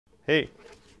Hey,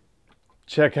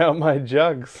 check out my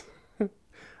jugs.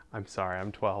 I'm sorry,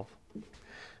 I'm 12.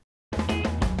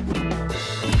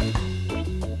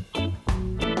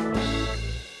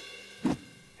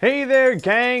 Hey there,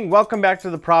 gang! Welcome back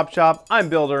to the Prop Shop. I'm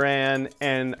Builder Ann,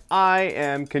 and I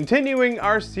am continuing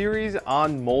our series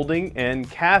on molding and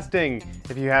casting.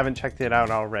 If you haven't checked it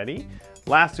out already,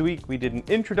 last week we did an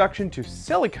introduction to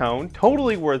silicone,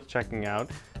 totally worth checking out.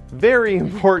 Very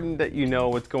important that you know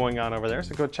what's going on over there,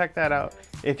 so go check that out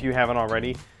if you haven't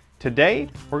already. Today,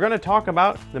 we're going to talk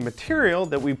about the material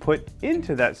that we put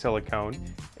into that silicone,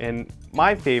 and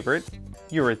my favorite,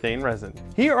 urethane resin.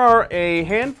 Here are a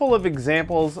handful of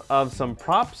examples of some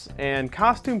props and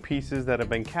costume pieces that have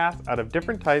been cast out of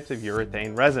different types of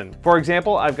urethane resin. For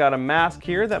example, I've got a mask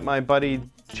here that my buddy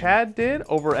Chad did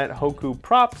over at Hoku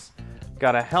Props.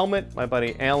 Got a helmet my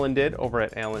buddy Alan did over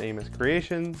at Alan Amos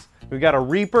Creations. We've got a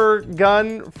Reaper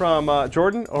gun from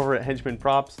Jordan over at Henchmen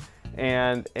Props,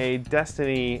 and a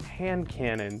Destiny hand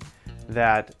cannon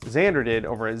that Xander did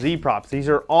over at ZProps. These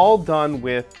are all done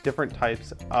with different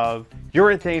types of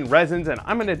urethane resins, and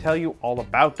I'm going to tell you all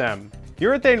about them.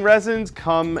 Urethane resins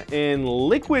come in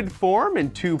liquid form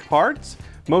in 2 parts.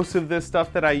 Most of this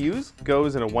stuff that I use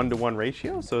goes in a 1-to-1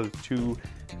 ratio, so 2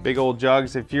 big old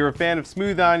jugs. If you're a fan of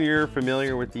Smooth-On, you're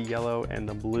familiar with the yellow and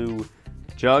the blue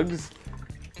jugs.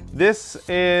 This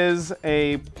is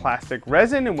a plastic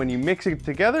resin, and when you mix it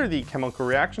together, the chemical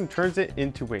reaction turns it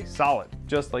into a solid,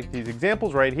 just like these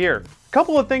examples right here. A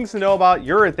couple of things to know about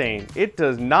urethane. It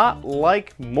does not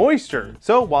like moisture.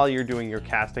 So while you're doing your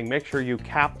casting, make sure you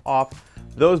cap off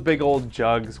those big old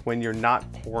jugs when you're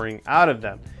not pouring out of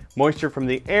them. Moisture from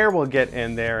the air will get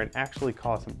in there and actually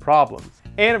cause some problems.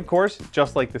 And of course,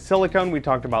 just like the silicone we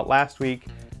talked about last week,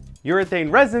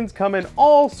 urethane resins come in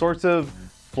all sorts of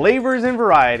flavors and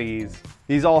varieties.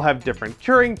 These all have different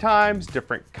curing times,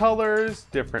 different colors,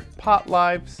 different pot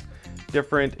lives,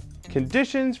 different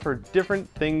conditions for different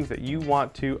things that you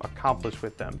want to accomplish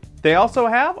with them. They also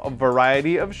have a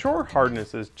variety of shore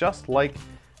hardnesses, just like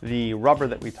the rubber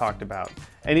that we talked about.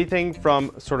 Anything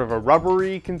from sort of a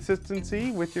rubbery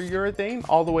consistency with your urethane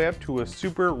all the way up to a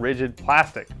super rigid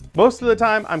plastic. Most of the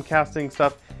time I'm casting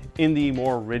stuff in the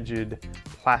more rigid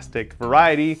plastic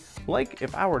variety, like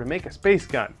if I were to make a space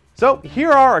gun. So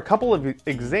here are a couple of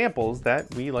examples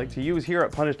that we like to use here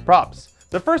at Punished Props.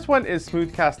 The first one is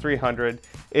Smoothcast 300.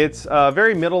 It's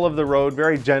very middle of the road,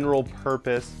 very general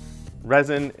purpose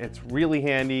resin. It's really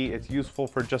handy. It's useful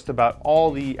for just about all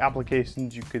the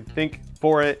applications you could think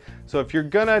for it. So if you're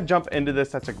gonna jump into this,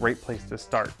 that's a great place to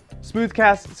start.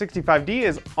 Smoothcast 65D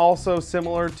is also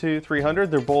similar to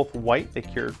 300. They're both white, they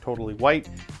cure totally white,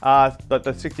 but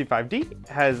the 65D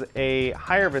has a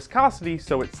higher viscosity,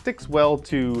 so it sticks well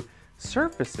to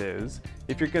surfaces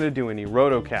if you're going to do any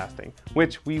rotocasting,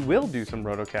 which we will do some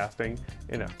rotocasting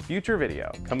in a future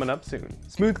video coming up soon.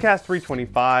 Smoothcast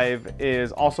 325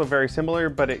 is also very similar,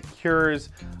 but it cures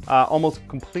almost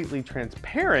completely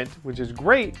transparent, which is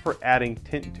great for adding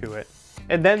tint to it.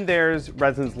 And then there's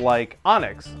resins like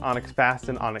Onyx, Onyx Fast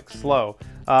and Onyx Slow.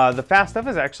 The fast stuff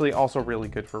is actually also really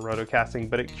good for rotocasting,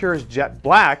 but it cures jet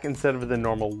black instead of the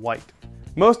normal white.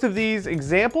 Most of these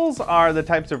examples are the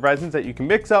types of resins that you can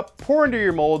mix up, pour into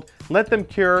your mold, let them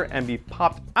cure, and be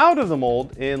popped out of the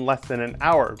mold in less than an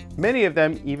hour. Many of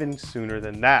them even sooner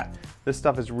than that. This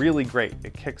stuff is really great.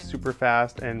 It kicks super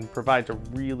fast and provides a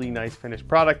really nice finished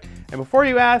product. And before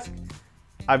you ask,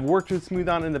 I've worked with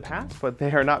Smooth-On in the past, but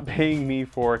they are not paying me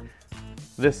for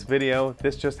this video.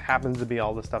 This just happens to be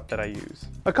all the stuff that I use.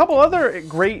 A couple other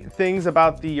great things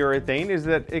about the urethane is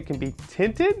that it can be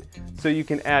tinted, so you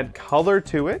can add color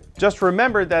to it. Just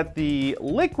remember that the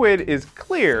liquid is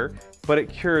clear, but it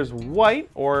cures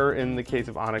white, or in the case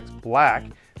of Onyx, black.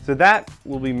 So that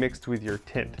will be mixed with your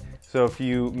tint. So if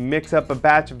you mix up a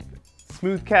batch of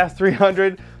Smoothcast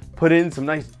 300, put in some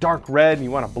nice dark red, and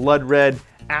you want a blood red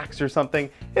axe or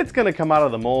something, it's gonna come out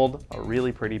of the mold a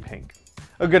really pretty pink.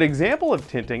 A good example of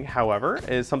tinting, however,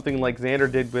 is something like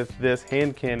Xander did with this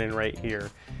hand cannon right here.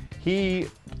 He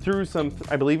threw some,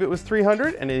 I believe it was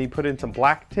 300, and then he put in some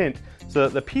black tint, so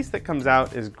that the piece that comes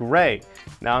out is gray.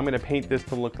 Now I'm gonna paint this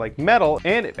to look like metal,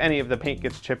 and if any of the paint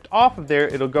gets chipped off of there,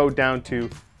 it'll go down to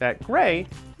that gray,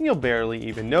 and you'll barely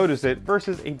even notice it,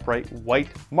 versus a bright white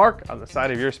mark on the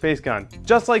side of your space gun.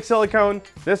 Just like silicone,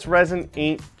 this resin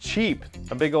ain't cheap.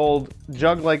 A big old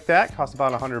jug like that costs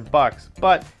about $100,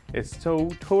 but it's so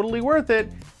totally worth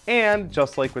it. And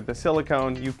just like with the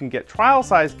silicone, you can get trial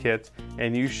size kits,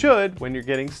 and you should when you're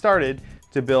getting started,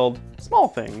 to build small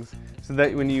things so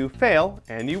that when you fail,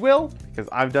 and you will, because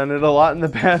I've done it a lot in the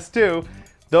past too,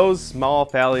 those small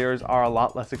failures are a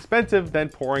lot less expensive than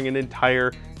pouring an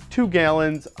entire 2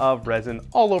 gallons of resin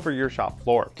all over your shop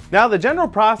floor. Now, the general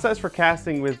process for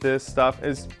casting with this stuff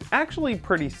is actually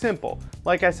pretty simple.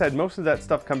 Like I said, most of that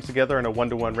stuff comes together in a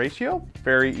 1-to-1 ratio.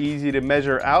 Very easy to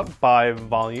measure out by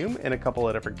volume in a couple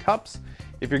of different cups.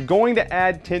 If you're going to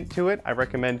add tint to it, I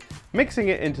recommend mixing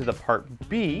it into the part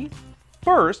B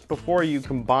first before you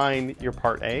combine your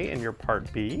part A and your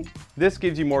part B. This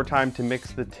gives you more time to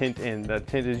mix the tint in. The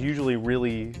tint is usually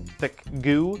really thick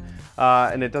goo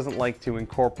and it doesn't like to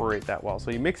incorporate that well.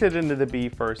 So you mix it into the B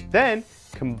first, then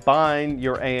combine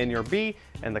your A and your B,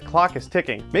 and the clock is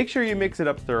ticking. Make sure you mix it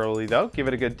up thoroughly though. Give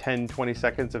it a good 10-20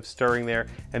 seconds of stirring there,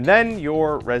 and then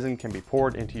your resin can be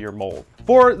poured into your mold.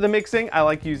 For the mixing, I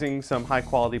like using some high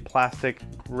quality plastic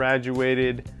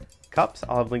graduated cups.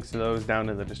 I'll have links to those down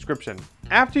in the description.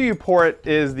 After you pour it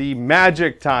is the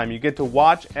magic time. You get to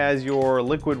watch as your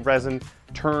liquid resin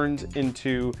turns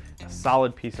into a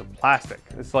solid piece of plastic.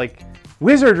 It's like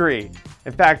wizardry.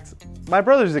 In fact, my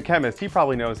brother's a chemist. He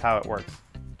probably knows how it works.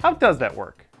 How does that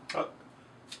work?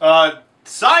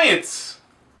 Science!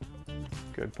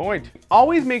 Good point.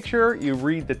 Always make sure you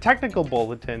read the technical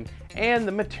bulletin and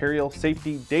the material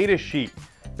safety data sheet.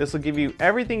 This will give you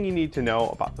everything you need to know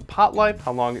about the pot life,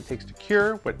 how long it takes to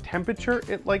cure, what temperature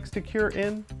it likes to cure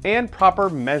in, and proper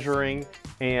measuring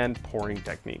and pouring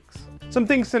techniques. Some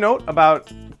things to note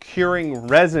about curing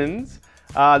resins.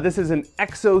 This is an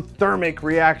exothermic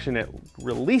reaction. It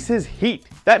releases heat.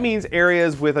 That means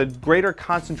areas with a greater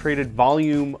concentrated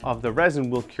volume of the resin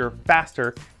will cure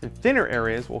faster and thinner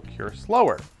areas will cure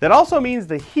slower. That also means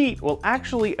the heat will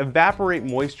actually evaporate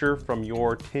moisture from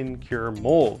your tin cure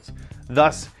molds,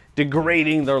 thus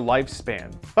degrading their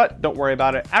lifespan. But don't worry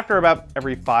about it. After about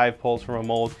every 5 pulls from a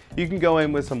mold, you can go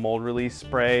in with some mold release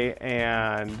spray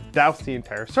and douse the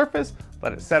entire surface,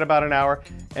 let it set about an hour,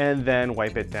 and then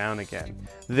wipe it down again.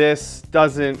 This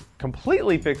doesn't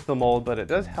completely fix the mold, but it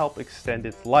does help extend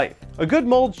its life. A good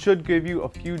mold should give you a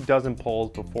few dozen pulls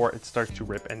before it starts to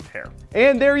rip and tear.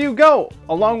 And there you go.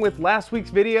 Along with last week's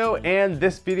video and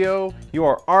this video, you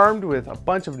are armed with a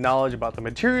bunch of knowledge about the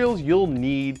materials you'll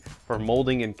need for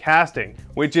molding and casting,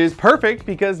 which is perfect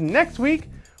because next week,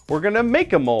 we're gonna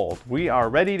make a mold. We are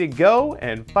ready to go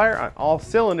and fire on all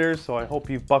cylinders, so I hope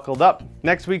you've buckled up.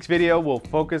 Next week's video will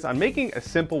focus on making a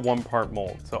simple 1-part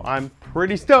mold, so I'm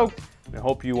pretty stoked, and I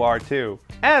hope you are too.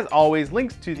 As always,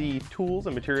 links to the tools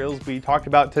and materials we talked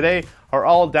about today are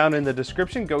all down in the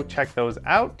description. Go check those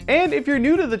out. And if you're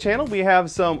new to the channel, we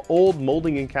have some old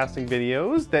molding and casting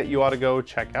videos that you ought to go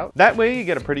check out. That way you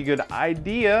get a pretty good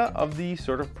idea of the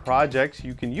sort of projects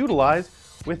you can utilize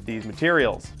with these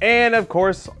materials. And of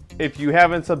course, if you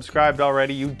haven't subscribed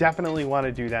already, you definitely want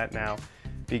to do that now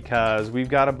because we've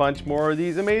got a bunch more of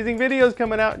these amazing videos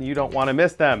coming out and you don't want to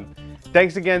miss them.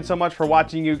 Thanks again so much for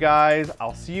watching, you guys.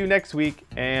 I'll see you next week,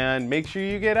 and make sure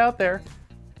you get out there,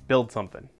 build something.